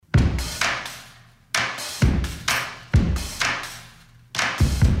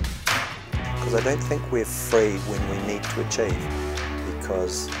because I don't think we're free when we need to achieve,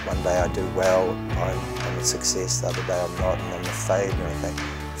 because one day I do well, I'm a success, the other day I'm not, and I'm a failure. I think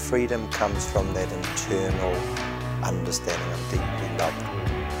freedom comes from that internal understanding I'm deeply loved,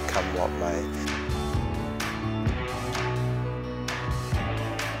 come what may.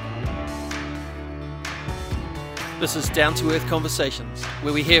 This is Down to Earth Conversations,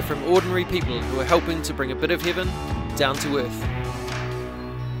 where we hear from ordinary people who are helping to bring a bit of heaven down to earth.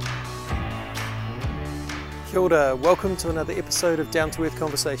 Kia ora, welcome to another episode of Down to Earth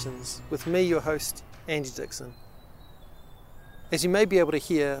Conversations with me, your host, Andy Dixon. As you may be able to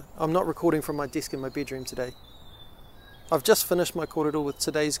hear, I'm not recording from my desk in my bedroom today. I've just finished my kōrero with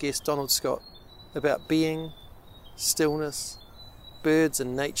today's guest, Donald Scott, about being, stillness, birds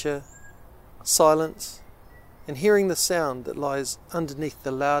and nature, silence, and hearing the sound that lies underneath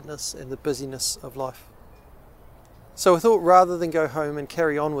the loudness and the busyness of life. So I thought rather than go home and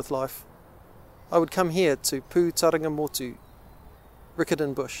carry on with life, I would come here to Pūtarangamotu,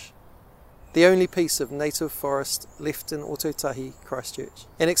 Riccarton Bush, the only piece of native forest left in Ōtautahi, Christchurch,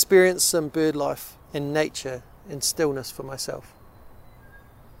 and experience some bird life and nature and stillness for myself.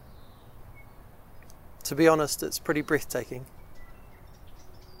 To be honest, it's pretty breathtaking.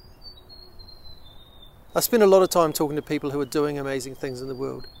 I spend a lot of time talking to people who are doing amazing things in the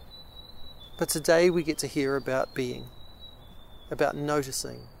world, but today we get to hear about being, about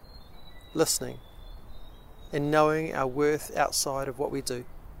noticing, listening, and knowing our worth outside of what we do.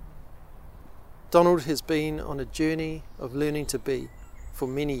 Donald has been on a journey of learning to be for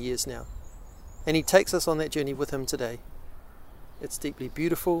many years now, and he takes us on that journey with him today. It's deeply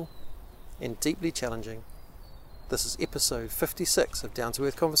beautiful and deeply challenging. This is episode 56 of Down to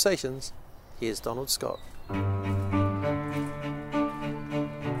Earth Conversations. Here's Donald Scott.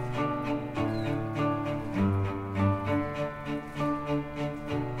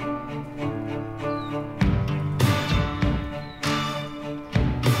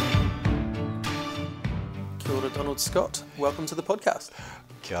 Donald Scott, welcome to the podcast.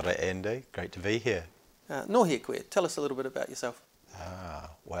 Kia ora, Andy, great to be here. Nō hea koe, tell us a little bit about yourself.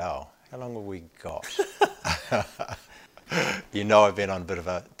 Wow, how long have we got? You know, I've been on a bit of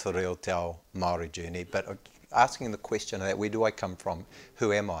a te reo te ao Māori journey, but asking the question of that, where do I come from?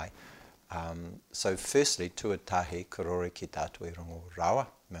 Who am I? So firstly, tuatahi korore ki tātou I rongo rawa,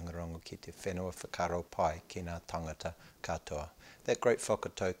 mangarongo ki te whenua whakaro pai ki ngā tangata katoa. That great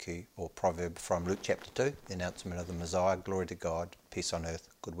whakatauki or proverb from Luke chapter 2, the announcement of the Messiah, glory to God, peace on earth,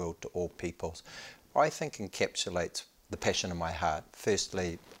 goodwill to all peoples, I think encapsulates the passion of my heart.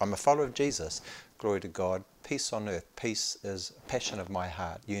 Firstly, I'm a follower of Jesus, glory to God, peace on earth. Peace is a passion of my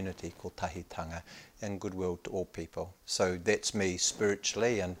heart, unity, ko tahitanga, and goodwill to all people. So that's me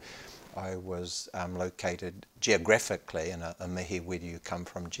spiritually, and I was located geographically in a mihi. Where do you come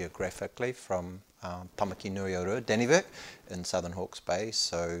from geographically? From Tamaki Nui Orua, Dannevirke, in southern Hawke's Bay,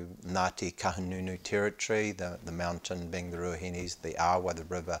 so Ngāti Kahungunu territory, the mountain being the Ruahinis, the Awa, the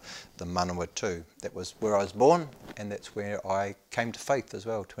river, the Manawatu. That was where I was born, and that's where I came to faith as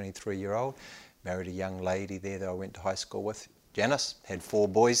well, 23-year-old. Married a young lady there that I went to high school with, Janice, had 4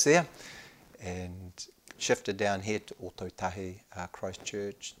 boys there, and shifted down here to Ōtautahi,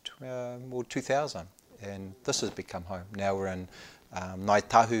 Christchurch, 2000, and this has become home. Now we're in Ngāi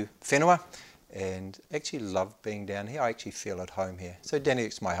Tahu Whenua, and actually love being down here. I actually feel at home here. So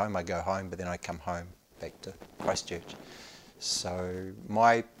Dannevirke's my home. I go home, but then I come home back to Christchurch. So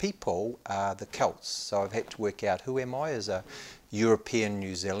my people are the Celts. So I've had to work out who am I as a European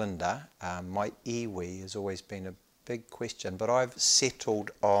New Zealander. My iwi has always been a big question, but I've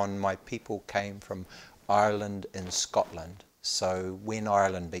settled on my people came from Ireland and Scotland. So when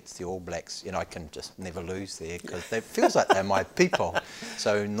Ireland beats the All Blacks, you know, I can just never lose there because it feels like they're my people.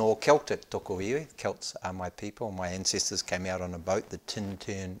 So nor Celtic toko iwi, Celts are my people. My ancestors came out on a boat, the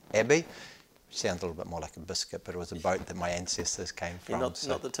Tintern Abbey. Sounds a little bit more like a biscuit, but it was a boat that my ancestors came from. Not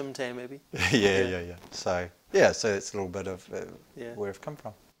the Tim Tam Abbey? Yeah. So it's a little bit of where I've come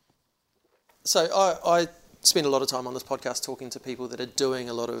from. So I spend a lot of time on this podcast talking to people that are doing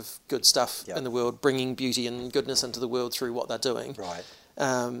a lot of good stuff in the world, bringing beauty and goodness into the world through what they're doing. Right.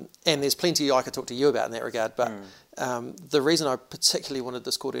 And there's plenty I could talk to you about in that regard, but the reason I particularly wanted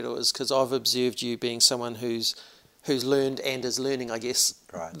this kōrero is because I've observed you being someone who's learned and is learning, I guess,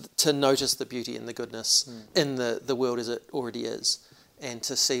 to notice the beauty and the goodness in the world as it already is, and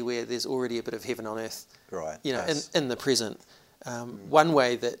to see where there's already a bit of heaven on earth, in the present. One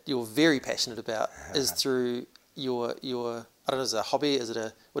way that you're very passionate about is through your I don't know, is it a hobby, is it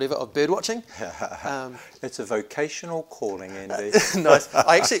a whatever, of bird watching? It's a vocational calling, Andy. Nice.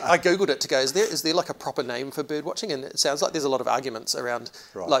 I googled it to go, is there like a proper name for bird watching? And it sounds like there's a lot of arguments around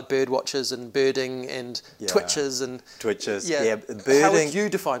like bird watchers and birding and twitchers and twitchers. Yeah. Birding. How would you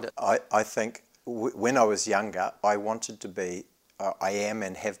define it? I think when I was younger, I wanted to be, I am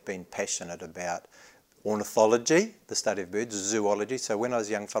and have been passionate about ornithology, the study of birds, zoology. So when I was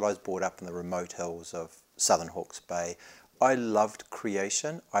a young fellow, I was brought up in the remote hills of Southern Hawke's Bay. I loved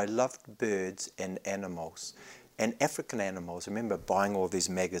creation. I loved birds and animals. And African animals. I remember buying all these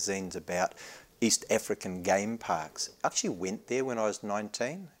magazines about East African game parks. I actually went there when I was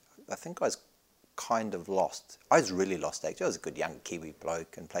 19. I think I was kind of lost. I was really lost, actually. I was a good young Kiwi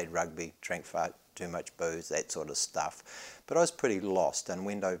bloke and played rugby, drank far too much booze, that sort of stuff. But I was pretty lost and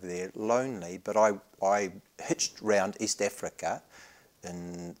went over there lonely. But I hitched round East Africa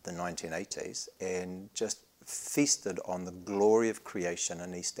in the 1980s and just feasted on the glory of creation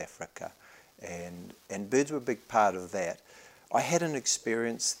in East Africa. And birds were a big part of that. I had an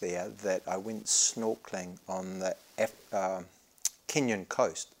experience there that I went snorkeling on the Kenyan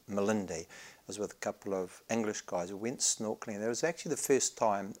coast, Malindi. I was with a couple of English guys who went snorkeling. That was actually the first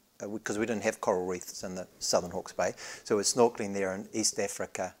time, because we didn't have coral reefs in the Southern Hawke's Bay, so we were snorkeling there in East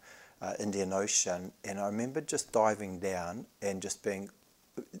Africa, Indian Ocean, and I remember just diving down and just being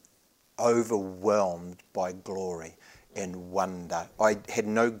overwhelmed by glory and wonder. I had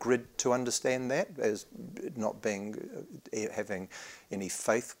no grid to understand that, as not having any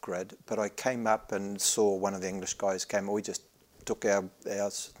faith grid, but I came up and saw one of the English guys came. We just took our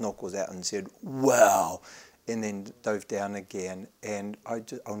snorkels out and said, wow, and then dove down again. And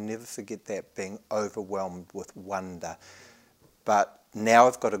I'll never forget that, being overwhelmed with wonder. But now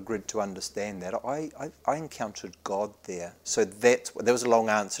I've got a grid to understand that. I encountered God there. So that was a long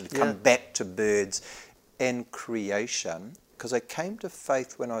answer to come back to birds and creation, because I came to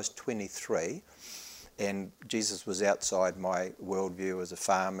faith when I was 23, and Jesus was outside my worldview as a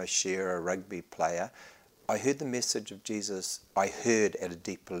farmer, shearer, rugby player. I heard the message of Jesus. I heard at a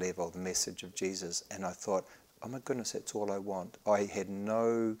deeper level the message of Jesus, and I thought, oh my goodness, that's all I want. I had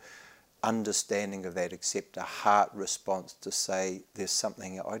no understanding of that except a heart response to say there's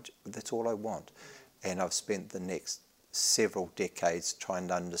something, that's all I want. And I've spent the next several decades trying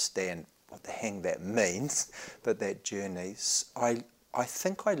to understand what the hang that means, but that journey, I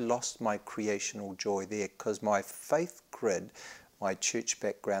think I lost my creational joy there, because my faith grid, my church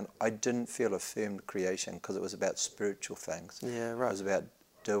background, I didn't feel affirmed creation, because it was about spiritual things. Yeah, right. It was about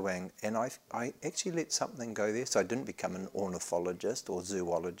doing, and I actually let something go there. So I didn't become an ornithologist or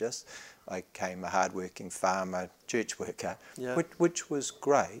zoologist. I became a hard-working farmer, church worker, which was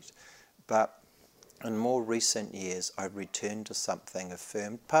great. But in more recent years, I've returned to something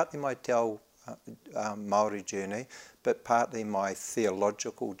affirmed, partly my Te Ao Māori journey, but partly my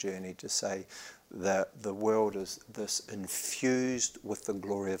theological journey, to say that the world is this infused with the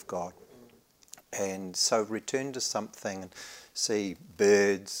glory of God. And so return to something and see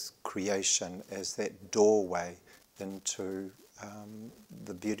birds, creation, as that doorway into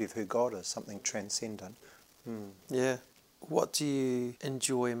the beauty of who God is, something transcendent. Yeah. What do you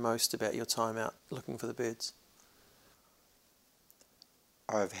enjoy most about your time out looking for the birds?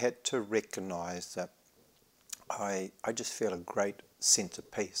 I've had to recognise that I just feel a great sense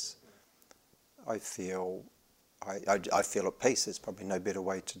of peace. I feel at peace. There's probably no better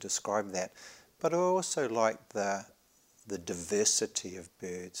way to describe that. But I also like the diversity of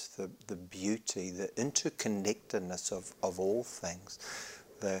birds, the beauty, the interconnectedness of all things.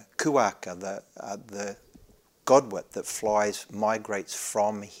 The kuaka, the godwit that migrates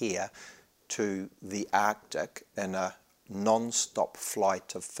from here to the Arctic in a non-stop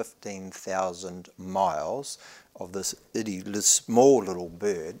flight of 15,000 miles of this small little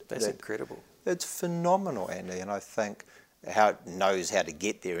bird. That's incredible. It's phenomenal, Andy, and I think how it knows how to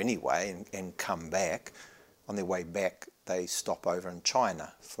get there anyway and come back. On their way back, they stop over in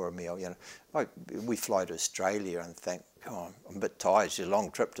China for a meal. You know, we fly to Australia and think, oh, I'm a bit tired. It's a long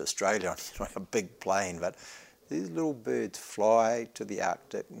trip to Australia on a big plane, but these little birds fly to the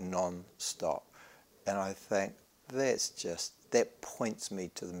Arctic non-stop, and I think that points me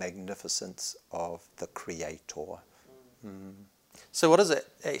to the magnificence of the Creator. So what does it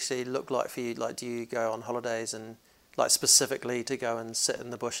actually look like for you? Like, do you go on holidays and like specifically to go and sit in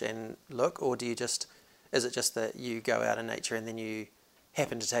the bush and look, or is it just that you go out in nature and then you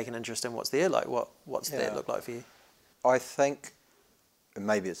happen to take an interest in what's there? Like, what's that look like for you? I think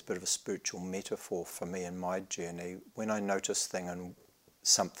maybe it's a bit of a spiritual metaphor for me in my journey. When I notice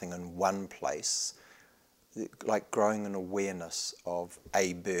something in one place, like growing an awareness of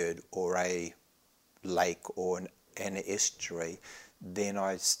a bird or a lake or an estuary, then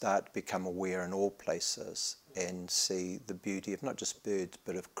I start to become aware in all places and see the beauty of not just birds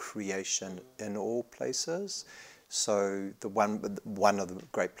but of creation in all places. So one of the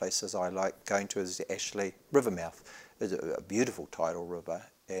great places I like going to is the Ashley Rivermouth. It's a beautiful tidal river,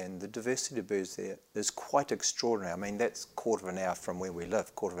 and the diversity of birds there is quite extraordinary. I mean, that's a quarter of an hour from where we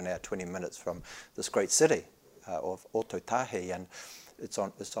live, quarter of an hour, 20 minutes from this great city of Ōtautahi, and it's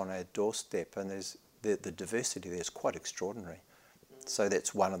on our doorstep, and there's the diversity there is quite extraordinary. So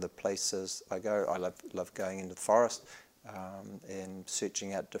that's one of the places I go. I love going into the forest and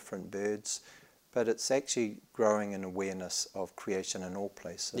searching out different birds. But it's actually growing an awareness of creation in all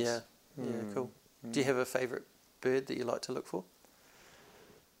places. Yeah, cool. Do you have a favourite bird that you like to look for?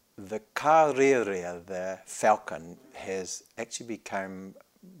 The kārearea, the falcon, has actually become,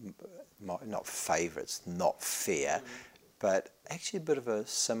 not favourite, it's not fair, but actually a bit of a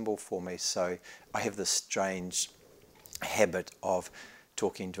symbol for me. So I have this strange habit of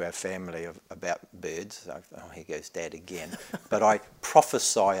talking to our family about birds. Oh, here goes Dad again. But I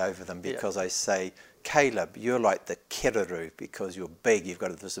prophesy over them because I say, Caleb, you're like the kererū because you're big. You've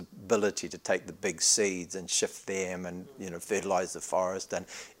got this ability to take the big seeds and shift them and, fertilise the forest. And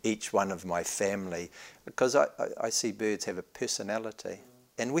each one of my family, because I see birds have a personality,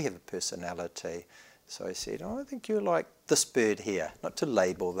 and we have a personality. So I said, I think you're like this bird here. Not to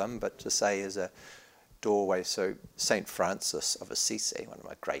label them, but to say as a doorway. So St. Francis of Assisi, one of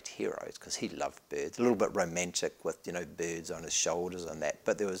my great heroes, because he loved birds, a little bit romantic with birds on his shoulders and that,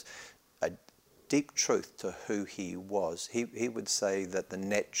 but there was a deep truth to who he was. He would say that the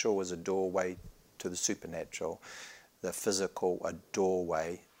natural was a doorway to the supernatural, the physical a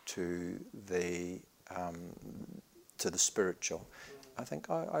doorway to the spiritual. I think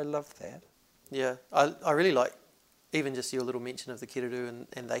I love that. Yeah, I really like even just your little mention of the kererū,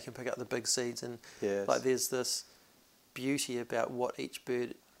 and they can pick up the big seeds, and like there's this beauty about what each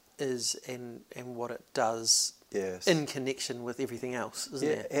bird is and what it does in connection with everything else,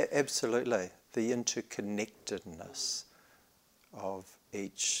 isn't there? Absolutely. The interconnectedness of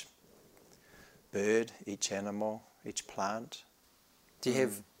each bird, each animal, each plant. Do you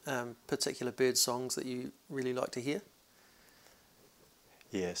have particular bird songs that you really like to hear?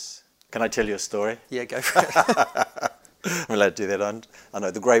 Yes. Can I tell you a story? Yeah, go for it. I'm allowed to do that. I know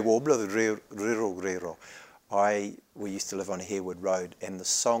the grey warbler, the rero. We used to live on Harewood Road, and the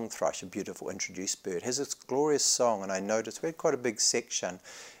song thrush, a beautiful introduced bird, has this glorious song, and I noticed we had quite a big section,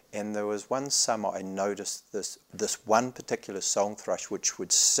 and there was one summer I noticed this one particular song thrush which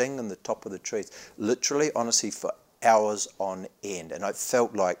would sing in the top of the trees, literally, honestly, for hours on end. And I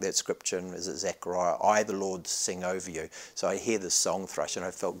felt like that scripture, is it Zechariah, I the Lord sing over you. So I hear this song thrush and I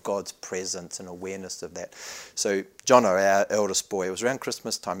felt God's presence and awareness of that. So Jono, our eldest boy, it was around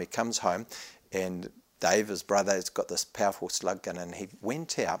Christmas time, he comes home, and Dave, his brother, has got this powerful slug gun, and he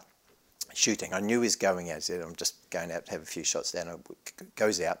went out shooting. I knew he was going out. He said, I'm just going out to have a few shots down. He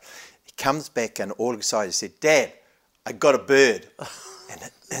goes out. He comes back and all excited, he said, Dad, I got a bird. And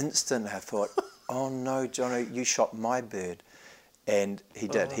instantly I thought, oh no, Jono, you shot my bird. And he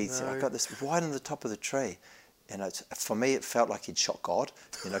did. He said, I got this right on the top of the tree. And for me, it felt like he'd shot God,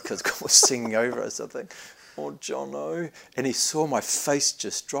 because God was singing over us. I think, oh, Jono. And he saw my face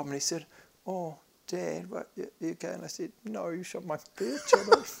just drop, and he said, oh, Dad, what, you okay? And I said, no, you shot my bird,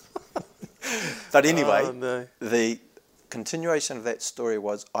 Jono. But anyway, the continuation of that story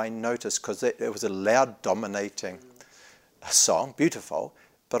was I noticed, because it was a loud, dominating song, beautiful,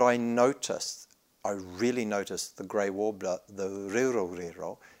 but I really noticed the grey warbler, the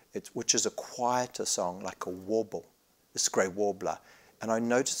rero, which is a quieter song, like a warble, this grey warbler. And I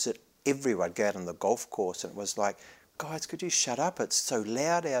noticed it everywhere. I'd go out on the golf course, and it was like, guys, could you shut up? It's so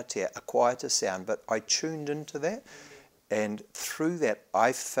loud out here, a quieter sound. But I tuned into that, and through that,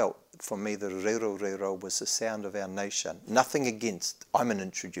 I felt, for me, the rero was the sound of our nation. Nothing against, I'm an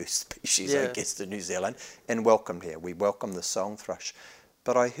introduced species, I guess, to New Zealand, and welcomed here. We welcome the song thrush.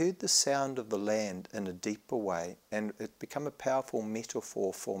 But I heard the sound of the land in a deeper way, and it became a powerful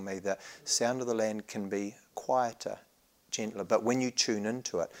metaphor for me that sound of the land can be quieter, gentler, but when you tune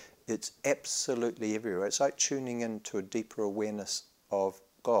into it, it's absolutely everywhere. It's like tuning into a deeper awareness of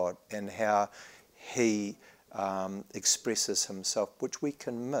God and how He expresses Himself, which we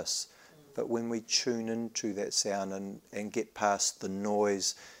can miss. But when we tune into that sound and get past the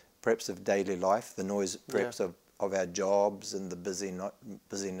noise, perhaps of daily life, the noise perhaps of our jobs and the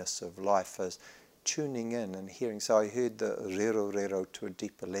busyness of life, is tuning in and hearing. So I heard the rero to a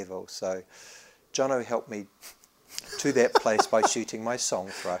deeper level. So Jono helped me to that place by shooting my song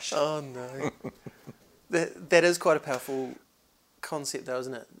thrush. Oh no. That is quite a powerful concept though,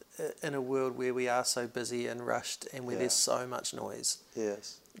 isn't it? in a world where we are so busy and rushed and where there's so much noise,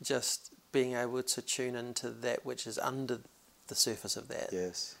 Yes. just being able to tune into that which is under the surface of that.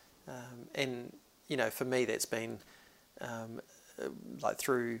 Yes. And, you know, for me that's been like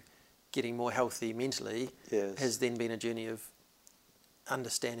through getting more healthy mentally has then been a journey of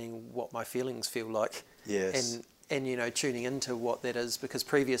understanding what my feelings feel like. Yes. And you know, tuning into what that is, because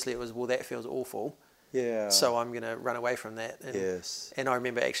previously it was, well, that feels awful. Yeah. So I'm going to run away from that. And, yes. And I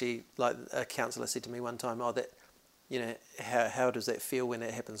remember actually, like a counsellor said to me one time, oh, that, you know, how does that feel when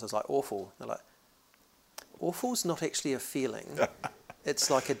that happens? I was like, awful. They're like, awful's not actually a feeling. It's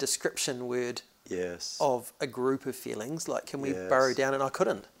like a description word yes. of a group of feelings. Like, can we yes. burrow down? And I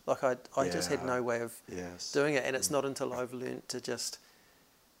couldn't. Like, I just had Yeah. no way of yes. doing it. And it's not until I've learnt to just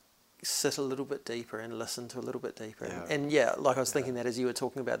sit a little bit deeper and listen to a little bit deeper. Yeah. And yeah, like I was thinking that as you were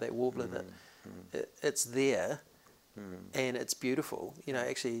talking about that warbler, that it's there and it's beautiful. You know,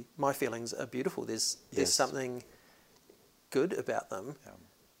 actually my feelings are beautiful. There's Yes. something good about them. Yeah.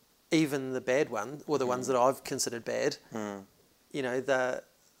 Even the bad one, or the ones that I've considered bad, you know, they're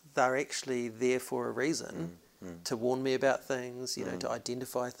actually there for a reason, to warn me about things, you know, to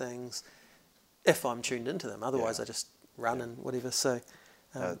identify things, if I'm tuned into them. Otherwise I just run and whatever. So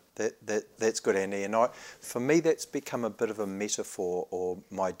that's good, Andy. And for me, that's become a bit of a metaphor or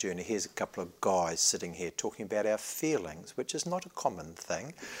my journey. Here's a couple of guys sitting here talking about our feelings, which is not a common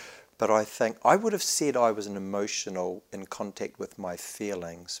thing. But I think I would have said I was an emotional in contact with my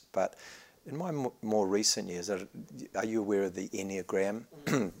feelings. But in my more recent years, are you aware of the Enneagram?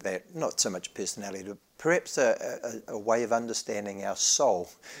 That not so much personality, but perhaps a way of understanding our soul,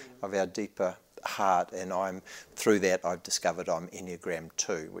 of our deeper heart. And through that I've discovered I'm Enneagram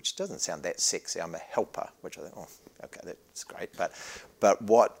 2, which doesn't sound that sexy. I'm a helper, which I think, oh, okay, that's great. But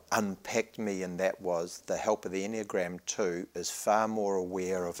what unpacked me in that was the helper. The Enneagram 2 is far more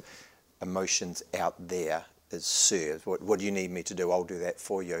aware of emotions out there. Is served. What do you need me to do? I'll do that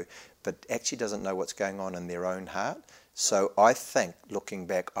for you. But actually doesn't know what's going on in their own heart. So I think, looking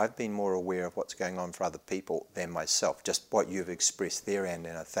back, I've been more aware of what's going on for other people than myself. Just what you've expressed there, and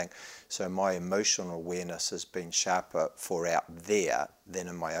I think so. My emotional awareness has been sharper for out there than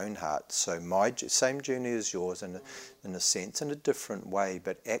in my own heart. So my same journey as yours, in a sense, in a different way,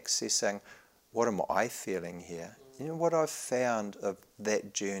 but accessing what am I feeling here. You know what I've found of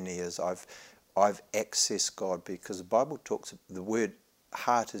that journey is I've accessed God, because the Bible talks, the word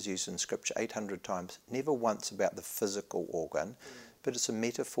heart is used in Scripture 800 times, never once about the physical organ, but it's a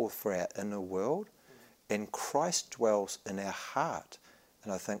metaphor for our inner world, and Christ dwells in our heart.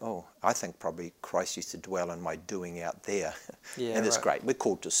 And I think probably Christ used to dwell in my doing out there. Yeah, and it's right. great. We're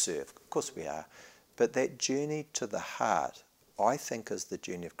called to serve. Of course we are. But that journey to the heart, I think, is the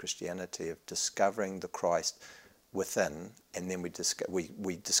journey of Christianity, of discovering the Christ within, and then we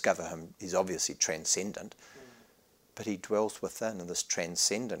discover him. He's obviously transcendent, but he dwells within, and this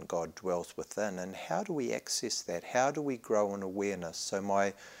transcendent God dwells within. And how do we access that? How do we grow in awareness? So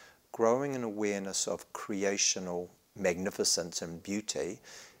my growing in awareness of creational magnificence and beauty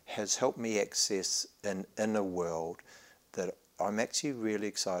has helped me access an inner world that I'm actually really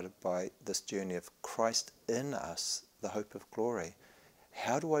excited by, this journey of Christ in us, the hope of glory.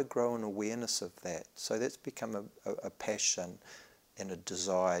 How do I grow an awareness of that? So that's become a passion and a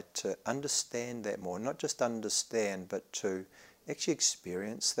desire to understand that more. Not just understand, but to actually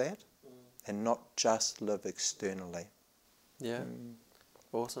experience that and not just live externally. yeah,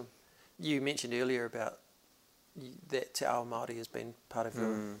 awesome. You mentioned earlier about that Te Ao Māori has been part of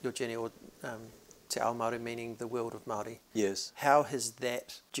your journey, or Te Ao Māori meaning the world of Māori. Yes. How has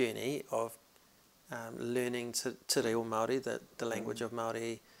that journey of learning Te Reo Māori, the language of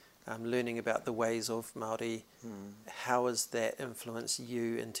Māori, learning about the ways of Māori, how has that influenced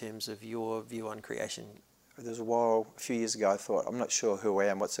you in terms of your view on creation? There was a few years ago, I thought, I'm not sure who I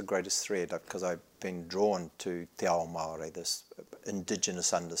am, what's the greatest thread, because I've been drawn to Te Ao Māori, this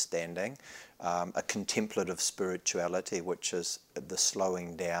indigenous understanding, a contemplative spirituality, which is the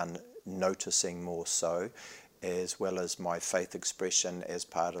slowing down, noticing more so, as well as my faith expression as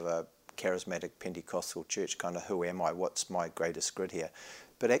part of a charismatic Pentecostal church, kind of who am I, what's my greatest grid here.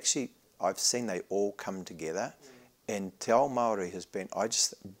 But actually I've seen they all come together, and Te Ao Māori has been, I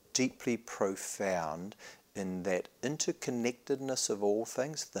just deeply profound in that interconnectedness of all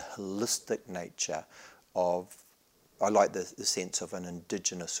things, the holistic nature of, I like the sense of an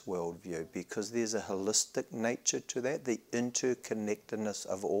indigenous worldview, because there's a holistic nature to that, the interconnectedness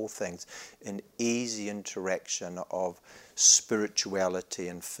of all things, an easy interaction of spirituality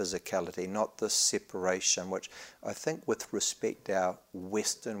and physicality, not this separation, which I think with respect our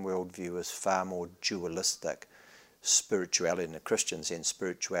Western worldview is far more dualistic. spirituality in a Christian sense.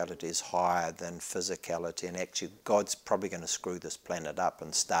 Spirituality is higher than physicality, and actually God's probably going to screw this planet up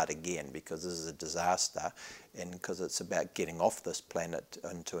and start again, because this is a disaster, and because it's about getting off this planet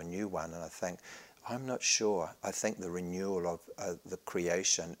into a new one. And I think, I'm not sure. I think the renewal of the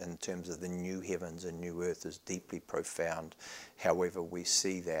creation in terms of the new heavens and new earth is deeply profound, however we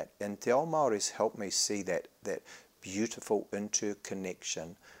see that. And Te Ao Māori's helped me see that beautiful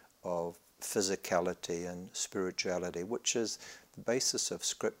interconnection of physicality and spirituality, which is the basis of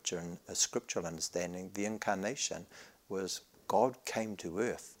Scripture and a scriptural understanding. The incarnation was God came to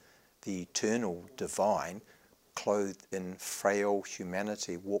earth, the eternal divine, clothed in frail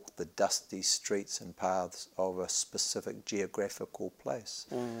humanity, walked the dusty streets and paths of a specific geographical place.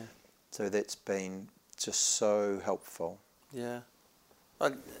 So that's been just so helpful. Yeah.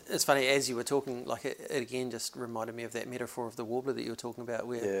 It's funny, as you were talking, like it again just reminded me of that metaphor of the warbler that you were talking about,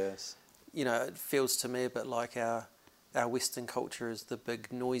 where Yes. you know, it feels to me a bit like our Western culture is the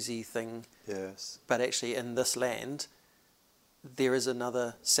big noisy thing. Yes. But actually in this land, there is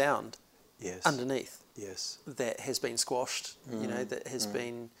another sound Yes. underneath Yes. that has been squashed, you know, that has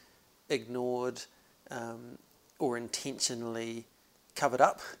been ignored or intentionally covered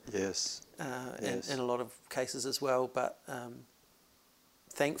up Yes. Yes. in a lot of cases as well. But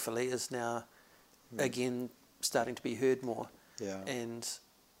thankfully is now again starting to be heard more. Yeah. And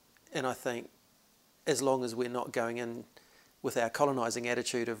I think as long as we're not going in with our colonising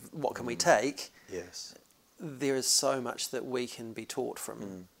attitude of what can we take, Yes. there is so much that we can be taught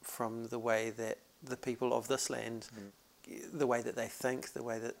from the way that the people of this land, the way that they think, the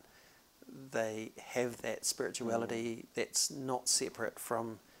way that they have that spirituality that's not separate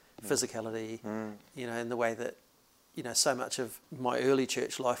from physicality, you know, and the way that, you know, so much of my early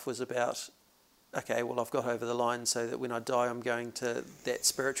church life was about, okay, well, I've got over the line so that when I die, I'm going to that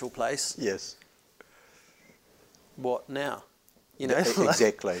spiritual place. Yes. What now? You know,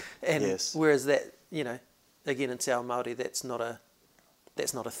 Exactly. and yes. whereas that, you know, again in Te Ao Māori, that's not a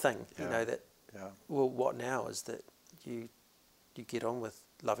thing. Yeah. You know that. Yeah. Well, what now is that you get on with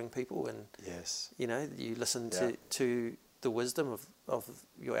loving people, and Yes. you know you listen Yeah. to the wisdom of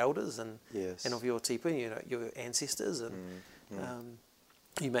your elders and Yes. and of your tipu, you know, your ancestors, and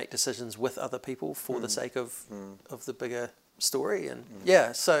you make decisions with other people for the sake of the bigger story. And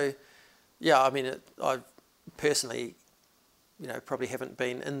so I mean, I personally, you know, probably haven't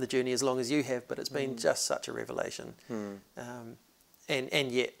been in the journey as long as you have, but it's been just such a revelation.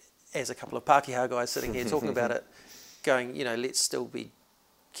 And yet, as a couple of Pākehā guys sitting here talking about it, going, you know, let's still be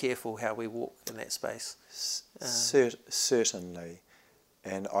careful how we walk in that space. Certainly.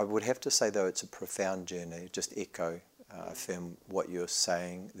 And I would have to say, though, it's a profound journey. Just affirm what you're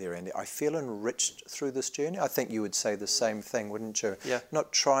saying there, Andy. I feel enriched through this journey. I think you would say the same thing, wouldn't you? Yeah.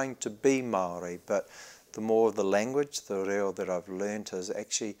 Not trying to be Māori, but the more of the language, the reo that I've learned has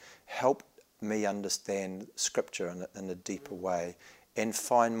actually helped me understand Scripture in a deeper way and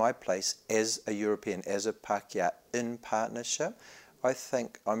find my place as a European, as a Pākehā, in partnership. I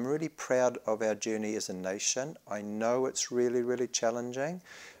think I'm really proud of our journey as a nation. I know it's really, really challenging,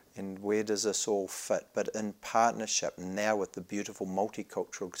 and where does this all fit? But in partnership, now with the beautiful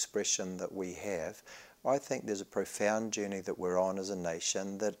multicultural expression that we have, I think there's a profound journey that we're on as a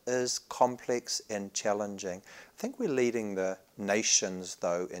nation that is complex and challenging. I think we're leading the nations,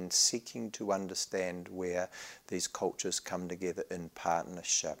 though, in seeking to understand where these cultures come together in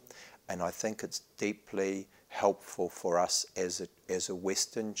partnership. And I think it's deeply helpful for us as a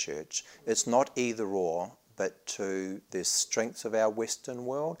Western church. It's not either or, but there's strengths of our Western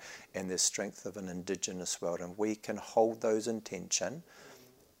world and there's strength of an Indigenous world. And we can hold those in tension.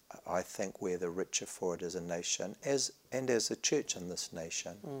 I think we're the richer for it as a nation, and as a church in this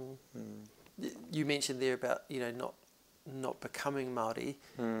nation. You mentioned there about, you know, not becoming Māori.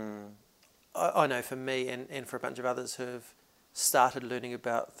 I know for me and for a bunch of others who have started learning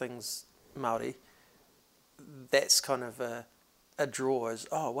about things Māori, that's kind of a draw as,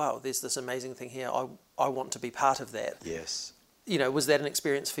 oh wow, there's this amazing thing here. I want to be part of that. Yes. You know, was that an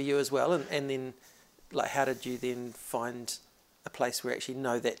experience for you as well? And then, like, how did you then find a place where actually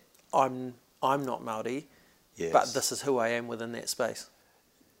know that I'm not Māori, Yes. but this is who I am within that space?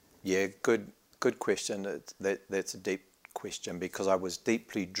 Yeah, good question. That's a deep question, because I was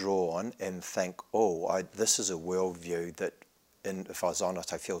deeply drawn and think, this is a worldview that, if I was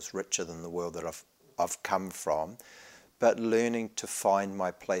honest, I feel is richer than the world that I've come from. But learning to find my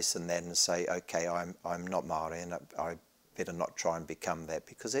place in that and say, okay, I'm not Māori, and I better not try and become that,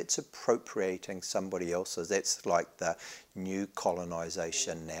 because it's appropriating somebody else's. That's like the new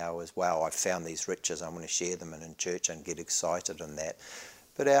colonisation now as well. I've found these riches, I'm going to share them in church and get excited in that.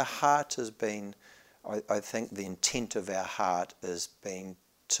 But our heart has been I think the intent of our heart is being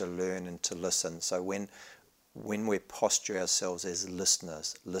to learn and to listen. So when we posture ourselves as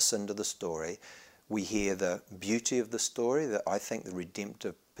listeners, listen to the story, we hear the beauty of the story, that I think the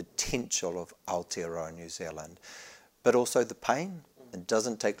redemptive potential of Aotearoa New Zealand, but also the pain. It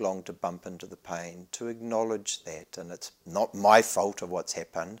doesn't take long to bump into the pain, to acknowledge that, and it's not my fault of what's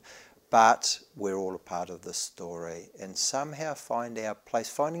happened, but we're all a part of this story, and somehow finding our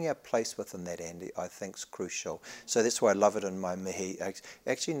place within that, Andy, I think is crucial. So that's why I love it in my mihi.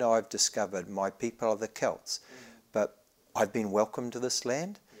 Actually, no, I've discovered my people are the Celts, but I've been welcomed to this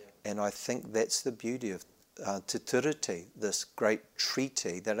land, and I think that's the beauty of Te Tiriti, this great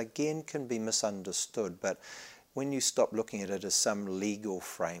treaty that again can be misunderstood, but when you stop looking at it as some legal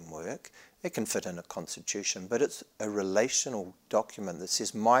framework, it can fit in a constitution, but it's a relational document that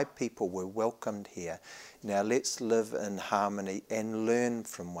says, my people were welcomed here. Now let's live in harmony and learn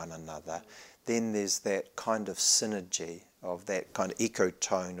from one another. Then there's that kind of synergy, of that kind of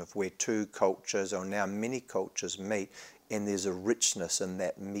ecotone of where two cultures, or now many cultures, meet, and there's a richness in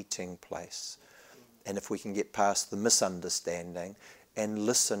that meeting place. And if we can get past the misunderstanding and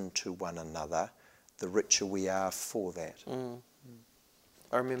listen to one another, the richer we are for that.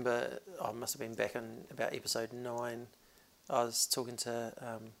 I remember, I must have been back in about episode 9, I was talking to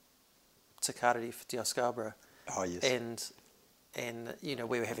Te Kariri Whitio Scarborough. Oh, yes. And you know,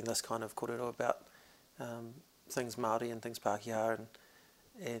 we were having this kind of kōrero about things Māori and things Pākehā,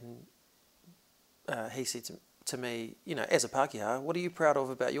 and he said to me, you know, as a Pākehā, what are you proud of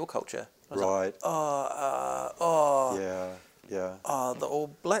about your culture? I was Right. Like, the All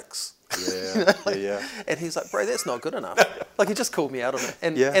Blacks. Yeah, You know, like, yeah. And he's like, bro, that's not good enough. Like, he just called me out on it.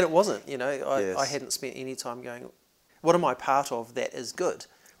 And Yeah. it wasn't, you know. Yes. I hadn't spent any time going, what am I part of that is good?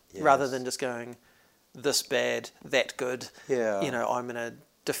 Yes. Rather than just going, this bad, that good. Yeah. You know, I'm going to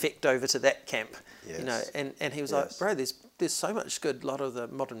defect over to that camp. Yes. You know, and he was Yes. like, bro, there's so much good, a lot of the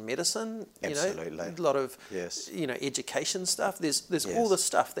modern medicine, you Absolutely. know, a lot of, Yes. you know, education stuff. There's Yes. all this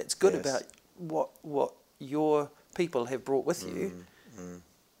stuff that's good Yes. about what your people have brought with you.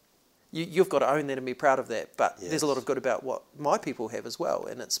 You've got to own that and be proud of that, but there's a lot of good about what my people have as well,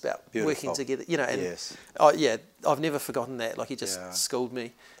 and it's about Beautiful. working together, you know. And Yes. I've never forgotten that. Like, he just Yeah. schooled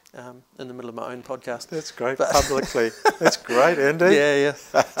me in the middle of my own podcast. That's great, But- publicly. That's great, Andy. Yeah.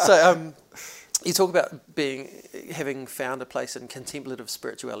 So you talk about having found a place in contemplative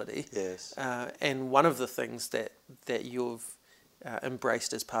spirituality. Yes. And one of the things that you've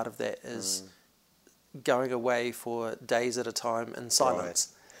embraced as part of that is going away for days at a time in silence.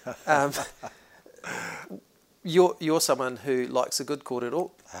 You're someone who likes a good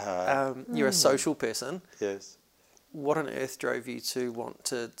kōrero. You're a social person. Yes. What on earth drove you to want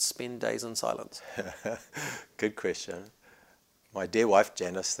to spend days in silence? Good question. My dear wife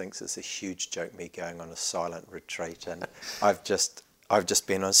Janice thinks it's a huge joke, me going on a silent retreat, and I've just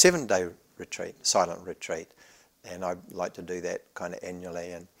been on a 7-day retreat, silent retreat, and I like to do that kind of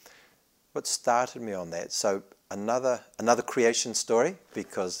annually. And what started me on that? So another creation story,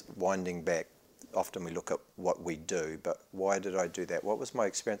 because winding back, often we look at what we do, but why did I do that? What was my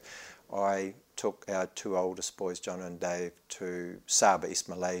experience? I took our 2 oldest boys, John and Dave, to Sabah, East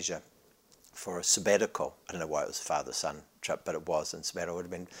Malaysia, for a sabbatical. I don't know why it was a father-son trip, but it was, and sabbatical would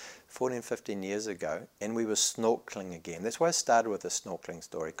have been 14, 15 years ago, and we were snorkeling again. That's why I started with a snorkeling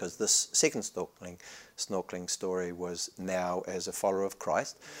story, because this second snorkeling story was now as a follower of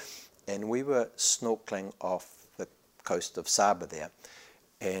Christ, and we were snorkeling off the coast of Sabah there,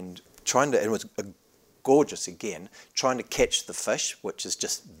 and it was gorgeous again, trying to catch the fish, which is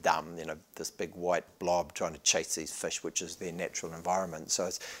just dumb, you know, this big white blob trying to chase these fish, which is their natural environment. So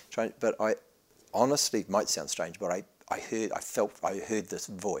it's trying, but I honestly, it might sound strange, but I heard this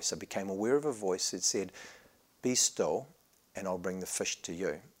voice. I became aware of a voice that said, "Be still, and I'll bring the fish to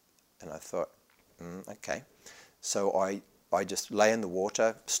you." And I thought, okay. So I just lay in the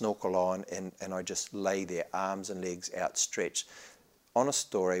water, snorkel on, and I just lay there, arms and legs outstretched. On a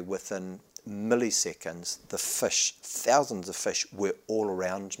story, within milliseconds, the fish, thousands of fish, were all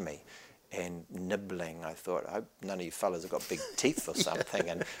around me and nibbling. I thought, I hope none of you fellas have got big teeth or something,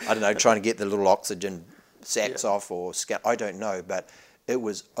 and I don't know, trying to get the little oxygen sacs off or I don't know, but it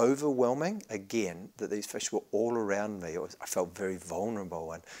was overwhelming again that these fish were all around me. I felt very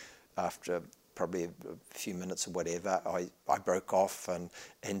vulnerable, and after probably a few minutes or whatever, I broke off and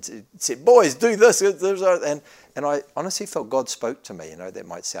said, "Boys, do this," and I honestly felt God spoke to me. You know, that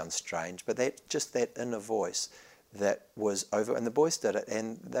might sound strange, but that inner voice that was over, and the boys did it,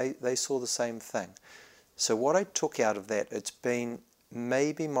 and they saw the same thing. So what I took out of that, it's been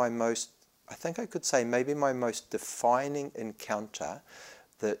maybe my most defining encounter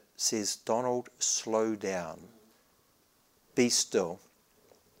that says, Donald, slow down, be still.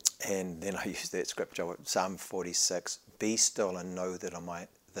 And then I use that scripture, Psalm 46, be still and know that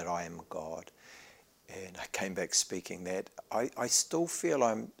I am God. And I came back speaking that. I still feel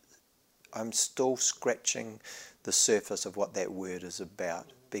I'm still scratching the surface of what that word is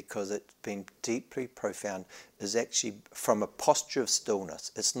about, because it's been deeply profound, is actually from a posture of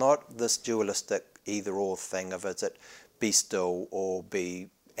stillness. It's not this dualistic either or thing of is it be still or be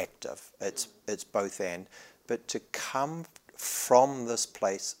active. It's both and. But to come from this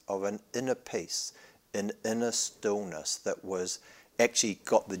place of an inner peace, an inner stillness that was actually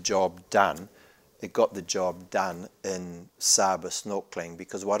got the job done. It got the job done in Saba snorkeling,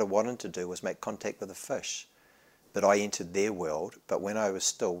 because what I wanted to do was make contact with the fish. But I entered their world, but when I was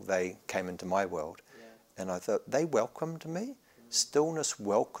still, they came into my world. Yeah. And I thought, they welcomed me. Stillness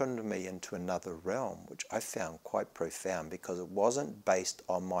welcomed me into another realm, which I found quite profound, because it wasn't based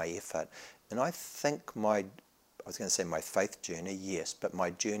on my effort. And I think my faith journey, yes, but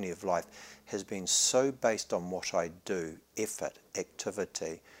my journey of life has been so based on what I do, effort,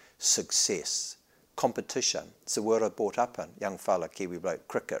 activity, success, competition. It's the world I brought up in. Young fella, Kiwi bloke,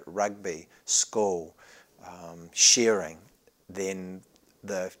 cricket, rugby, school, sharing. Then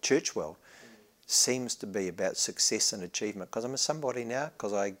the church world seems to be about success and achievement, because I'm a somebody now,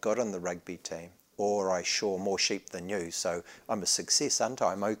 because I got in the rugby team, or I shore more sheep than you, so I'm a success, aren't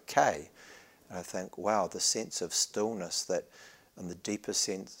I? I'm okay. And I think, wow, the sense of stillness that, in the deeper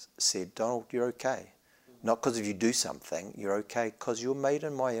sense, said, Donald, you're okay. Not because if you do something, you're okay because you're made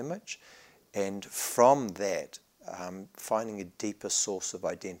in my image. And from that, finding a deeper source of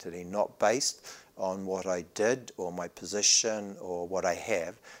identity, not based on what I did or my position or what I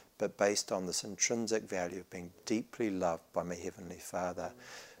have, but based on this intrinsic value of being deeply loved by my Heavenly Father.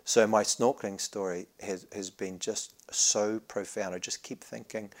 So my snorkeling story has been just so profound. I just keep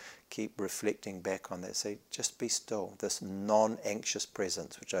thinking, keep reflecting back on that. Say, just be still. This non-anxious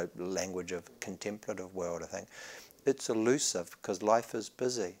presence, which is a language of contemplative world, I think. It's elusive because life is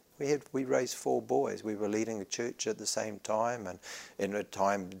busy. We raised 4 boys. We were leading a church at the same time, and in a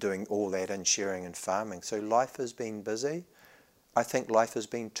time doing all that and sharing and farming. So life has been busy. I think life has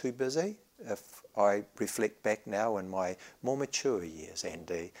been too busy. If I reflect back now in my more mature years,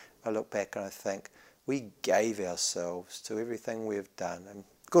 Andy, I look back and I think we gave ourselves to everything we've done, and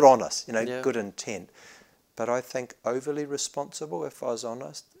good on us, good intent. But I think overly responsible, if I was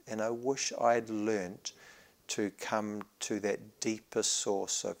honest, and I wish I'd learnt to come to that deeper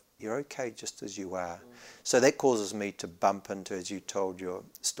source of you're okay just as you are. So that causes me to bump into, as you told your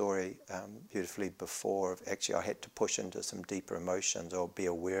story beautifully before, of actually I had to push into some deeper emotions or be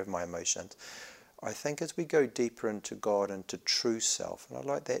aware of my emotions. I think as we go deeper into God, into true self, and I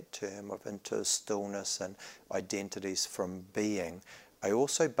like that term of into stillness and identities from being, I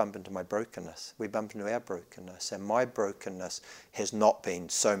also bump into my brokenness. We bump into our brokenness, and my brokenness has not been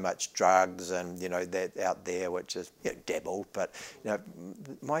so much drugs and that out there, which is dabbled, but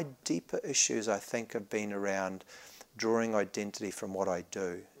my deeper issues I think have been around drawing identity from what I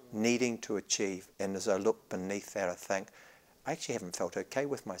do, needing to achieve, and as I look beneath that, I think I actually haven't felt okay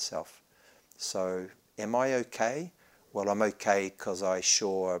with myself. So, am I okay? Well, I'm okay because I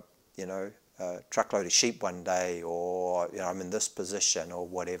shore, a truckload of sheep one day, or I'm in this position or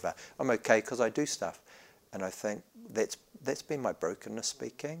whatever. I'm okay because I do stuff, and I think that's been my brokenness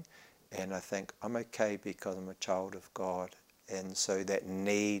speaking, and I think I'm okay because I'm a child of God, and so that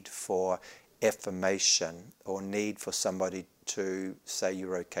need for affirmation or need for somebody to say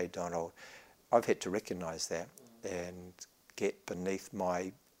you're okay, Donald, I've had to recognise that and get beneath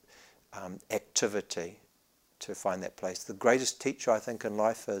my activity to find that place. The greatest teacher I think in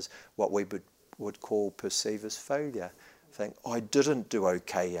life is what we would call perceive as failure. Think, I didn't do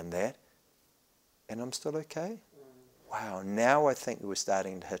okay in that, and I'm still okay. Wow, now I think we're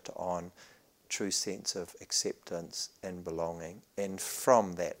starting to hit on true sense of acceptance and belonging, and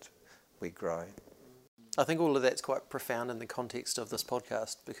from that we grow. I think all of that's quite profound in the context of this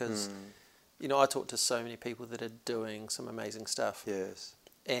podcast, because I talk to so many people that are doing some amazing stuff. Yes.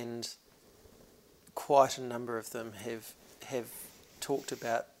 And quite a number of them have talked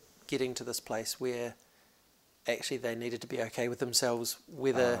about getting to this place where actually they needed to be okay with themselves,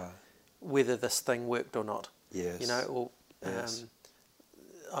 whether this thing worked or not. Yes. Yes.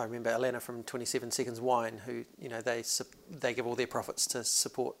 I remember Alana from 27 Seconds Wine, who they give all their profits to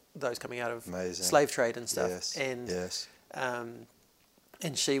support those coming out of slave trade and stuff. Yes. And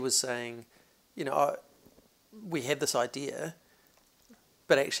and she was saying, we had this idea,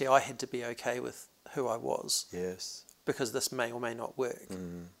 but actually I had to be okay with who I was. Yes. Because this may or may not work.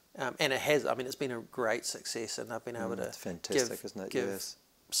 And it has, it's been a great success, and I've been able to it's fantastic, isn't it? Yes.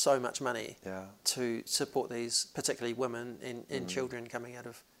 so much money Yeah. to support these, particularly women and children coming out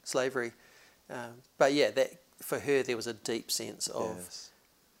of slavery. But yeah, that for her there was a deep sense of Yes.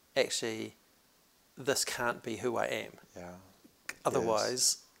 actually this can't be who I am. Yeah.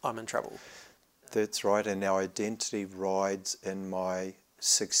 Otherwise, I'm in trouble. That's right, and our identity rides in my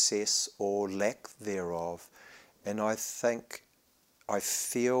success or lack thereof. And I think I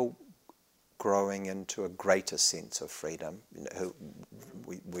feel growing into a greater sense of freedom. You know,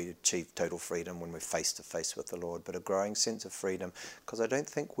 we achieve total freedom when we're face to face with the Lord, but a growing sense of freedom, because I don't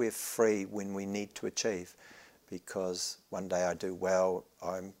think we're free when we need to achieve. Because one day I do well,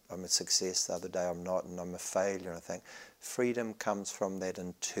 I'm a success, the other day I'm not, and I'm a failure. And I think freedom comes from that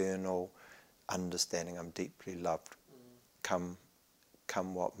internal understanding I'm deeply loved, come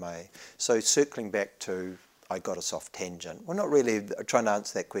what may. So circling back to, I got us off tangent. We're not really trying to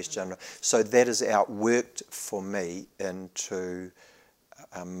answer that question. So that has outworked for me into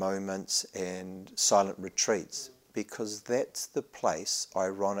moments and silent retreats, because that's the place,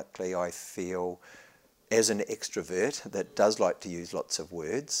 ironically, I feel as an extrovert that does like to use lots of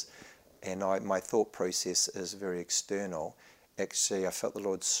words, and my thought process is very external. Actually, I felt the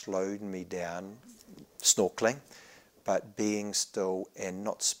Lord slowed me down, snorkeling, but being still and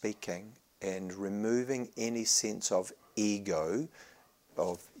not speaking, and removing any sense of ego,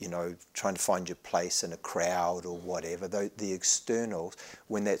 of, you know, trying to find your place in a crowd or whatever. The externals,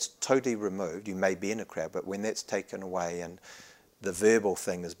 when that's totally removed, you may be in a crowd, but when that's taken away, and the verbal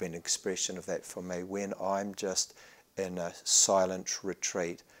thing has been an expression of that for me, when I'm just in a silent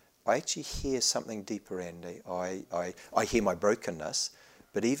retreat, I actually hear something deeper, Andy. I hear my brokenness,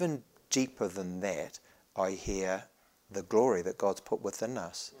 but even deeper than that, I hear the glory that God's put within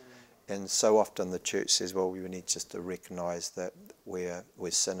us. And so often the church says, well, we need just to recognise that we're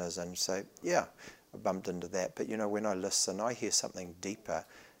sinners, and say, yeah, I bumped into that. But, you know, when I listen, I hear something deeper.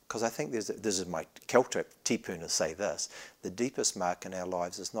 Because I think this is my Celtic tipuna say this: the deepest mark in our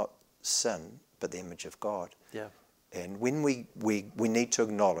lives is not sin, but the image of God. Yeah. And when we need to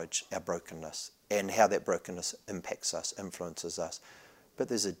acknowledge our brokenness and how that brokenness impacts us, influences us. But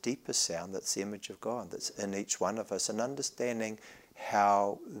there's a deeper sound that's the image of God that's in each one of us, and understanding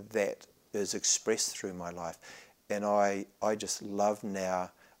how that is expressed through my life. And I just love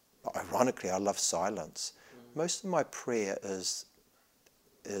now, ironically, I love silence. Most of my prayer is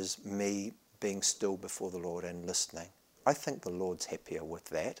me being still before the Lord and listening. I think the Lord's happier with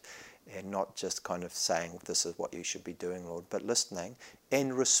that, and not just kind of saying, this is what you should be doing, Lord, but listening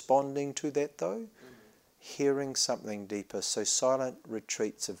and responding to that, though, hearing something deeper. So silent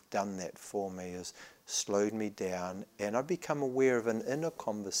retreats have done that for me, has slowed me down, and I've become aware of an inner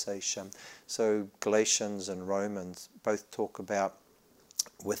conversation. So Galatians and Romans both talk about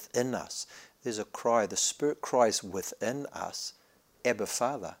within us. There's a cry, the Spirit cries within us, Abba,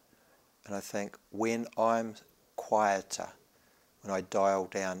 Father. And I think when I'm quieter, when I dial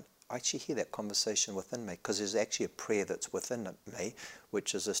down, I actually hear that conversation within me, because there's actually a prayer that's within me,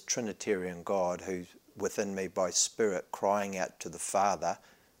 which is this Trinitarian God who's within me by Spirit crying out to the Father,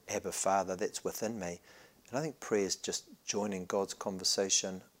 Abba, Father, that's within me. And I think prayer is just joining God's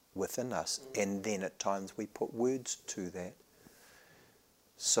conversation within us, and then at times we put words to that.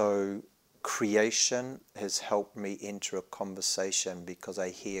 So creation has helped me enter a conversation, because I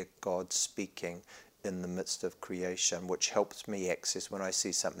hear God speaking in the midst of creation, which helps me access, when I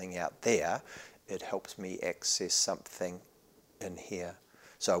see something out there, it helps me access something in here.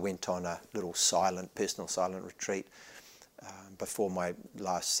 So I went on a little personal silent retreat before my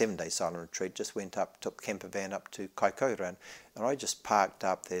last 7-day silent retreat. Just went up, took the camper van up to Kaikoura, and I just parked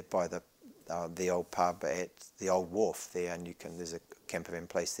up there by the old pub at the old wharf there, and there's a camper van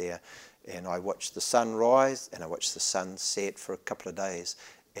place there. And I watched the sun rise and I watched the sun set for a couple of days,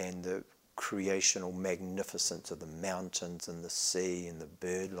 and the creational magnificence of the mountains and the sea and the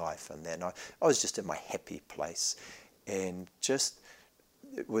bird life and that. And I was just in my happy place, and just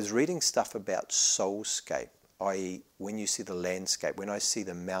was reading stuff about soulscape, i.e. when you see the landscape, when I see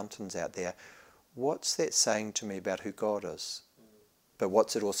the mountains out there, what's that saying to me about who God is? But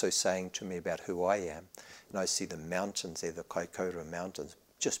what's it also saying to me about who I am? And I see the mountains there, the Kaikoura Mountains,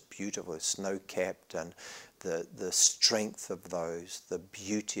 just beautiful, snow-capped, and the strength of those, the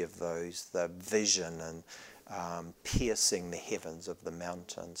beauty of those, the vision, and piercing the heavens of the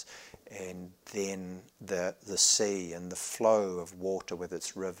mountains. And then the sea and the flow of water, whether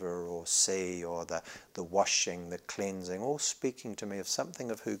it's river or sea, or the washing, the cleansing, all speaking to me of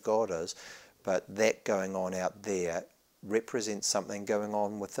something of who God is. But that going on out there represents something going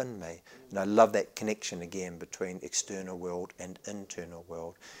on within me. And I love that connection again between external world and internal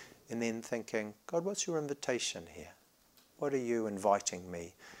world. And then thinking, God, what's your invitation here? What are you inviting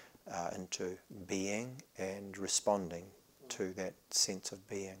me into being and responding to that sense of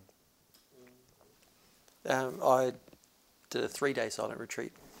being? I did a 3-day silent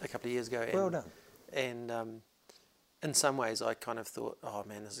retreat a couple of years ago. And, Well done. And in some ways I kind of thought, oh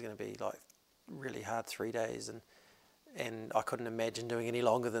man, this is going to be like really hard 3 days, and I couldn't imagine doing any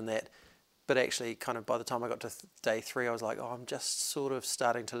longer than that. But actually, kind of by the time I got to day 3, I was like, oh, I'm just sort of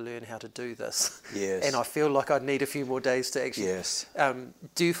starting to learn how to do this. Yes. And I feel like I'd need a few more days to actually... Yes.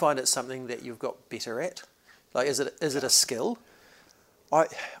 Do you find it something that you've got better at? Like, is it a skill?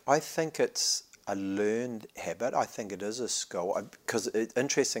 I think it's a learned habit. I think it is a skill. Because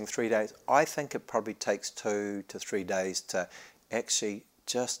interesting, 3 days. I think it probably takes 2 to 3 days to actually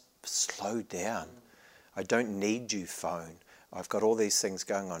just slow down. I don't need you phone. I've got all these things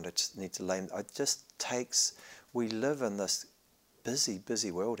going on. I just need to lay. It just takes. We live in this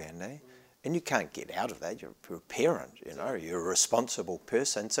busy world, Andy, and you can't get out of that. You're a parent, you know. You're a responsible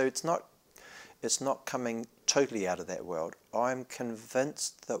person, so it's not coming totally out of that world. I'm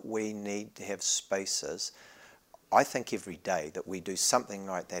convinced that we need to have spaces. I think every day that we do something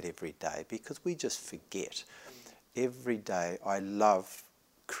like that every day, because we just forget. Every day, I love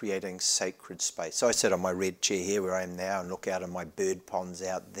creating sacred space. So I sit on my red chair here where I am now and look out on my bird ponds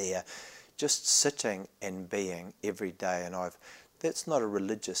out there, just sitting and being every day. And that's not a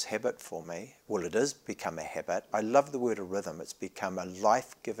religious habit for me. Well, it has become a habit. I love the word of rhythm. It's become a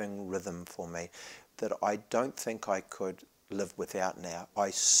life-giving rhythm for me that I don't think I could live without now.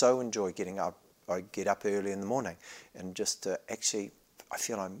 I so enjoy getting up. I get up early in the morning and just actually, I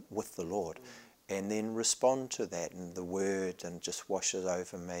feel I'm with the Lord. And then respond to that and the word, and just washes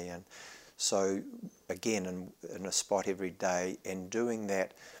over me. And so again, in a spot every day, and doing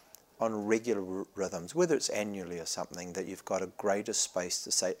that on regular rhythms, whether it's annually or something, that you've got a greater space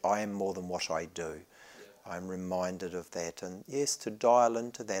to say, I am more than what I do. Yeah. I'm reminded of that. And yes, to dial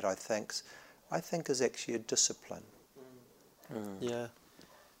into that, I think is actually a discipline. Yeah.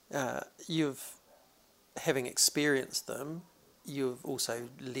 Having experienced them, you've also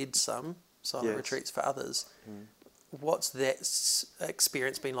led some silent retreats for others. What's that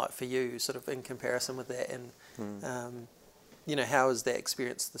experience been like for you, sort of in comparison with that? And how is that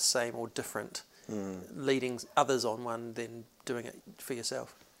experience the same or different, leading others on one than doing it for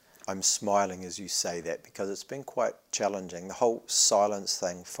yourself? I'm smiling as you say that, because it's been quite challenging. The whole silence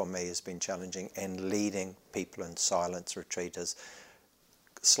thing for me has been challenging, and leading people in silence retreat is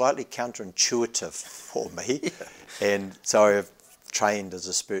slightly counterintuitive for me. Yeah. And so I've trained as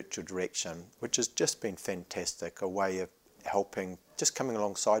a spiritual direction, which has just been fantastic, a way of helping, just coming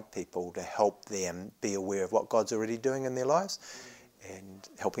alongside people to help them be aware of what God's already doing in their lives and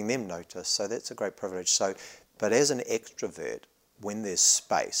helping them notice. So that's a great privilege. So, but as an extrovert, when there's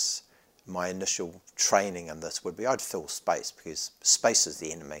space, my initial training in this would be I'd fill space, because space is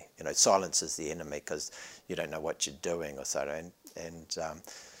the enemy. Silence is the enemy, because you don't know what you're doing or so. And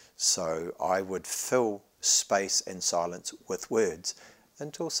so I would fill space and silence with words,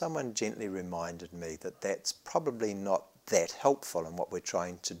 until someone gently reminded me that that's probably not that helpful in what we're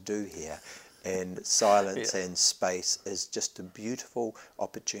trying to do here. And silence and space is just a beautiful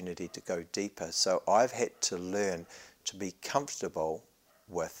opportunity to go deeper. So I've had to learn to be comfortable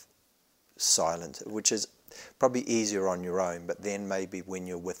with silence, which is probably easier on your own, but then maybe when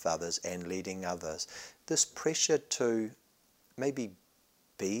you're with others and leading others, this pressure to maybe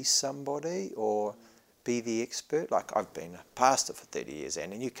be somebody or be the expert. Like, I've been a pastor for 30 years,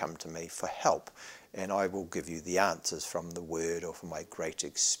 and you come to me for help, and I will give you the answers from the word or from my great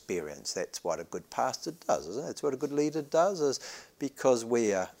experience. That's what a good pastor does, isn't it? That's what a good leader does, is because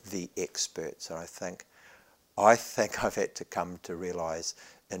we are the experts. And I think I've had to come to realise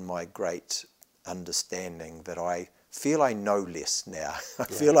in my great understanding that I feel I know less now. I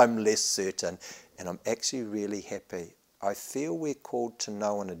feel I'm less certain, and I'm actually really happy. I feel we're called to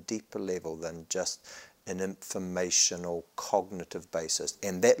know on a deeper level than just an informational, cognitive basis.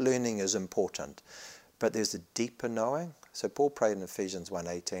 And that learning is important. But there's a deeper knowing. So Paul prayed in Ephesians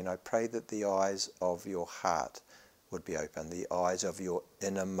 1:18, I pray that the eyes of your heart would be open, the eyes of your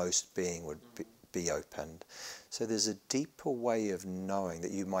innermost being would be opened. So there's a deeper way of knowing,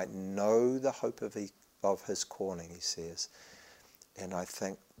 that you might know the hope of his calling, he says. And I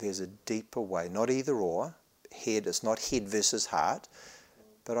think there's a deeper way, not either or. Head, it's not head versus heart,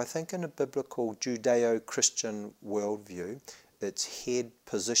 but I think in a biblical Judeo-Christian worldview, it's head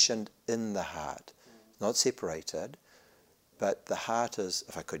positioned in the heart, not separated, but the heart is,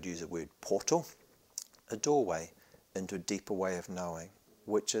 if I could use the word portal, a doorway into a deeper way of knowing,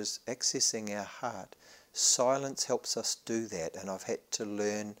 which is accessing our heart. Silence helps us do that, and I've had to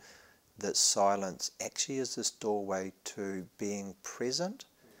learn that silence actually is this doorway to being present.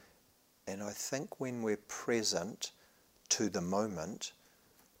 And I think when we're present to the moment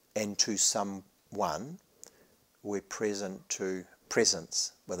and to someone, we're present to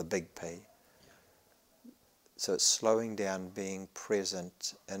presence with a big P. So it's slowing down, being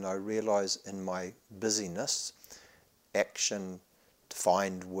present. And I realize in my busyness,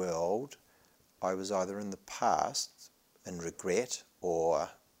 action-defined world, I was either in the past in regret or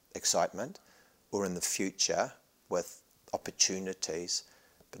excitement, or in the future with opportunities,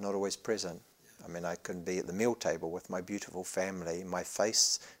 but not always present. I mean, I can be at the meal table with my beautiful family. My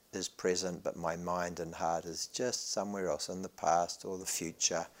face is present, but my mind and heart is just somewhere else in the past or the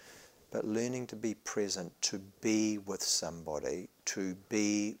future. But learning to be present, to be with somebody, to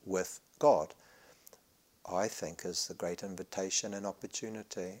be with God, I think is the great invitation and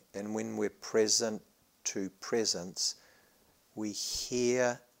opportunity. And when we're present to presence, we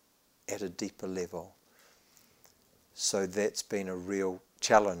hear at a deeper level. So that's been a real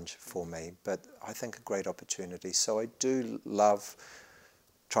challenge for me, but I think a great opportunity. So I do love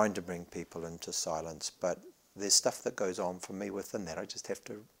trying to bring people into silence, but there's stuff that goes on for me within that. I just have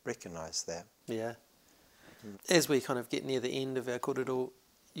to recognise that. Yeah. As we kind of get near the end of our korero,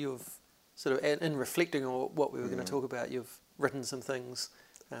 you've sort of, in reflecting on what we were going to talk about, you've written some things.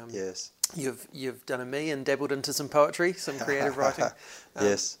 Yes. You've done a me and dabbled into some poetry, some creative writing.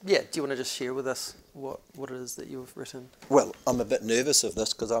 Yes. Yeah, do you want to just share with us what it is that you've written? Well, I'm a bit nervous of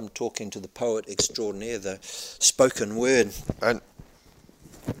this because I'm talking to the poet extraordinaire, the spoken word. And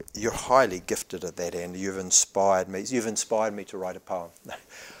you're highly gifted at that, and you've inspired me. You've inspired me to write a poem.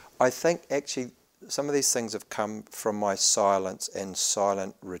 I think actually some of these things have come from my silence and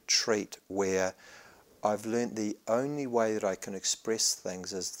silent retreat, where I've learnt the only way that I can express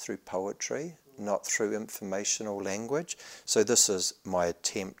things is through poetry, not through informational language. So this is my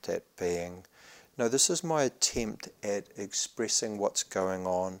attempt at expressing what's going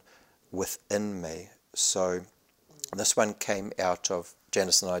on within me. So this one came out of,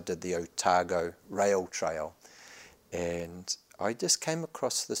 Janice and I did the Otago Rail Trail, and I just came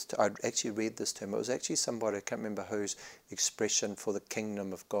across this, I'd actually read this term, it was actually somebody, I can't remember whose expression for the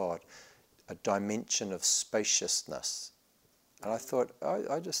kingdom of God, a dimension of spaciousness. And I thought,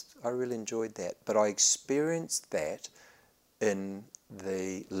 I really enjoyed that. But I experienced that in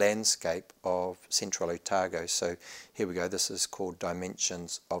the landscape of Central Otago. So here we go, this is called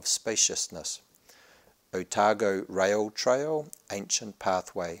Dimensions of Spaciousness. Otago Rail Trail, ancient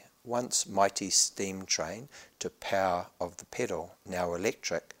pathway, once mighty steam train to power of the pedal, now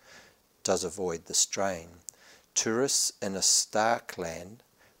electric, does avoid the strain. Tourists in a stark land,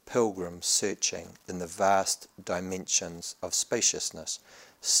 pilgrims searching in the vast dimensions of spaciousness,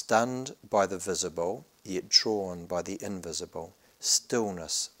 stunned by the visible, yet drawn by the invisible,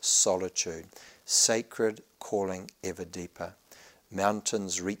 stillness, solitude, sacred calling ever deeper,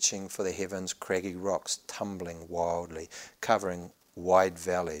 mountains reaching for the heavens, craggy rocks tumbling wildly, covering wide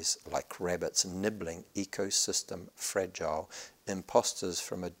valleys like rabbits, nibbling ecosystem fragile, impostors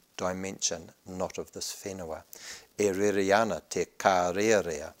from a dimension not of this whenua. E ririana te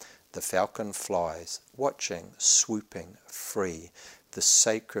kārearea, the falcon flies, watching, swooping, free, the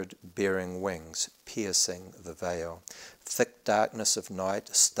sacred bearing wings, piercing the veil. Thick darkness of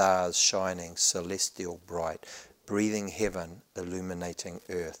night, stars shining, celestial bright, breathing heaven, illuminating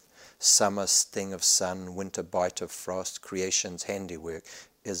earth. Summer sting of sun, winter bite of frost, creation's handiwork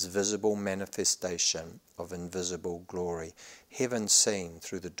is visible manifestation of invisible glory. Heaven seen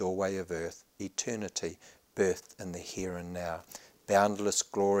through the doorway of earth, eternity birthed in the here and now. Boundless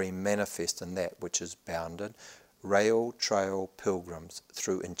glory manifest in that which is bounded. Rail trail pilgrims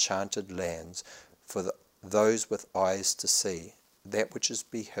through enchanted lands, for those with eyes to see. That which is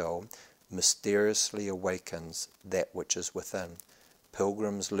beheld mysteriously awakens that which is within.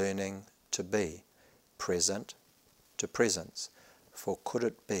 Pilgrims learning to be present to presence, for could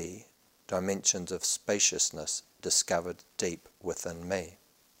it be dimensions of spaciousness discovered deep within me?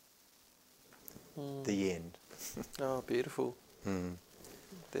 The end. Oh, beautiful.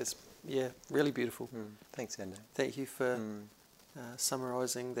 That's, yeah, really beautiful. Thanks, Andy. Thank you for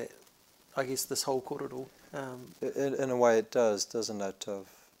summarising that, I guess, this whole korero. In a way it does, doesn't it, of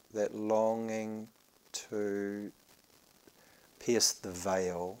that longing to pierce the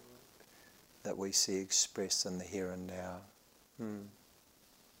veil that we see expressed in the here and now.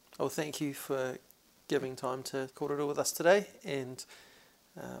 Well, thank you for giving time to korero with us today, and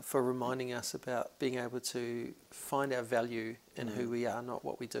for reminding us about being able to find our value in who we are, not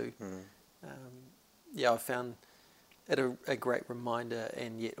what we do. I found it a great reminder,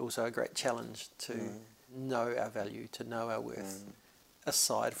 and yet also a great challenge to know our value, to know our worth,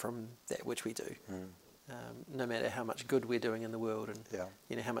 aside from that which we do. No matter how much good we're doing in the world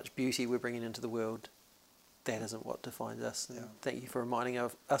and how much beauty we're bringing into the world, that isn't what defines us. And thank you for reminding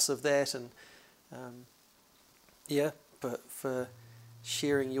us of that, and but for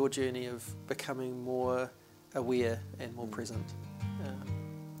sharing your journey of becoming more aware and more present.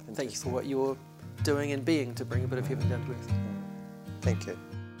 Thank you for what you're doing and being to bring a bit of heaven down to earth. Thank you.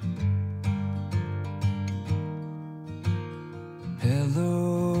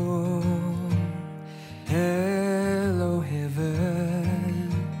 Hello, hello heaven.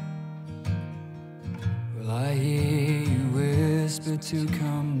 Will I hear you whisper to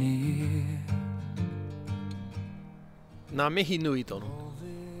come near? Ngā mihi nui tono.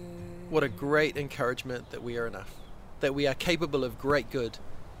 What a great encouragement that we are enough, that we are capable of great good,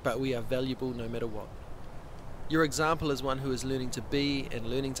 but we are valuable no matter what. Your example as one who is learning to be and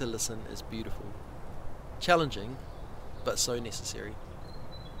learning to listen is beautiful. Challenging, but so necessary.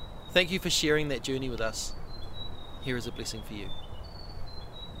 Thank you for sharing that journey with us. Here is a blessing for you.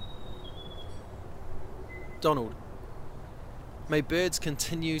 Donald, may birds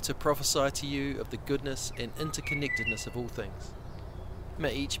continue to prophesy to you of the goodness and interconnectedness of all things.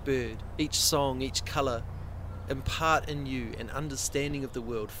 May each bird, each song, each colour impart in you an understanding of the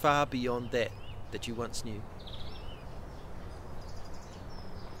world far beyond that you once knew.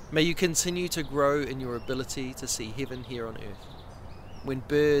 May you continue to grow in your ability to see heaven here on earth, when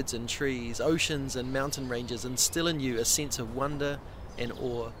birds and trees, oceans and mountain ranges instill in you a sense of wonder and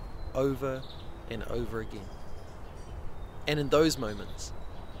awe over and over again. And in those moments,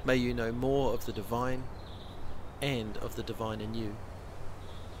 may you know more of the divine and of the divine in you.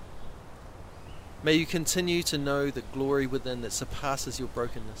 May you continue to know the glory within that surpasses your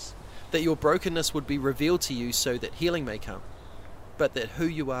brokenness, that your brokenness would be revealed to you so that healing may come, but that who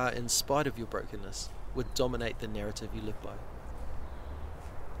you are in spite of your brokenness would dominate the narrative you live by.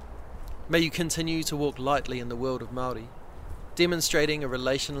 May you continue to walk lightly in the world of Māori, demonstrating a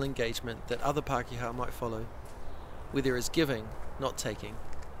relational engagement that other Pākehā might follow, where there is giving, not taking,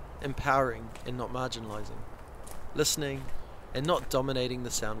 empowering and not marginalising, listening and not dominating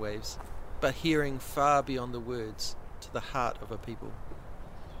the sound waves, but hearing far beyond the words to the heart of a people.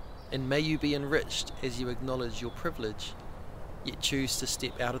 And may you be enriched as you acknowledge your privilege, yet choose to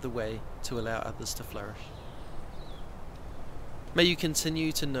step out of the way to allow others to flourish. May you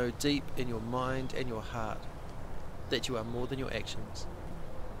continue to know deep in your mind and your heart that you are more than your actions,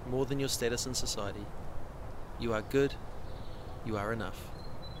 more than your status in society. You are good, you are enough.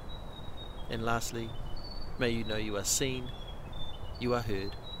 And lastly, may you know you are seen, you are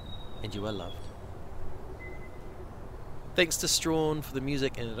heard, and you are loved. Thanks to Strawn for the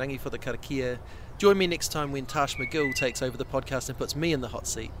music and Rangi for the karakia. Join me next time when Tash McGill takes over the podcast and puts me in the hot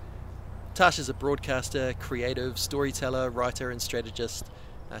seat. Tash is a broadcaster, creative, storyteller, writer and strategist.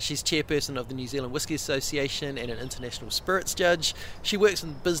 She's chairperson of the New Zealand Whisky Association and an international spirits judge. She works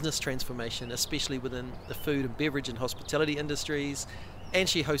in business transformation, especially within the food and beverage and hospitality industries. And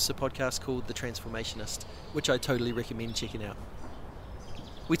she hosts a podcast called The Transformationist, which I totally recommend checking out.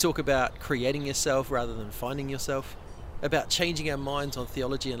 We talk about creating yourself rather than finding yourself, about changing our minds on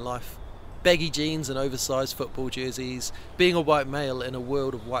theology and life, baggy jeans and oversized football jerseys, being a white male in a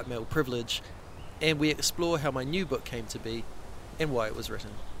world of white male privilege, and we explore how my new book came to be and why it was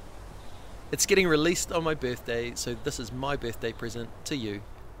written. It's getting released on my birthday, so this is my birthday present to you.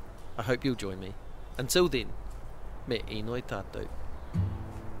 I hope you'll join me. Until then, me inoi tātou.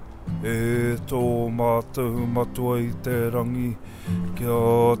 E tō mātou matua I te rangi,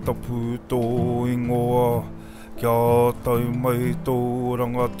 kia tapu tō ingoa, kia tau mai tō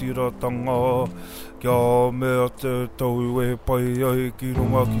rangatiratanga, kia mea te tau e pai ai ki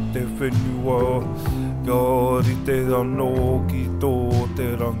runga ki te whenua, kia rite anō ki tō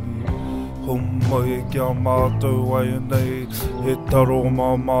te rangi. Homai kia mātou ai nei, he taro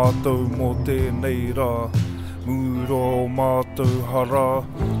mā mātou mō tēnei rā. Muro mātou hara,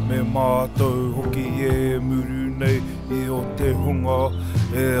 me mātou hoki e muru nei I o te hunga,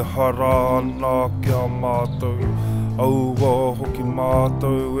 e hara ana kia mātou. Aua hoki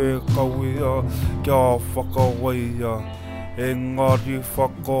mātou e kawea, kia whakawaia. Engari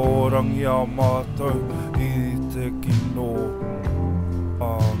whakaorangi a mātou,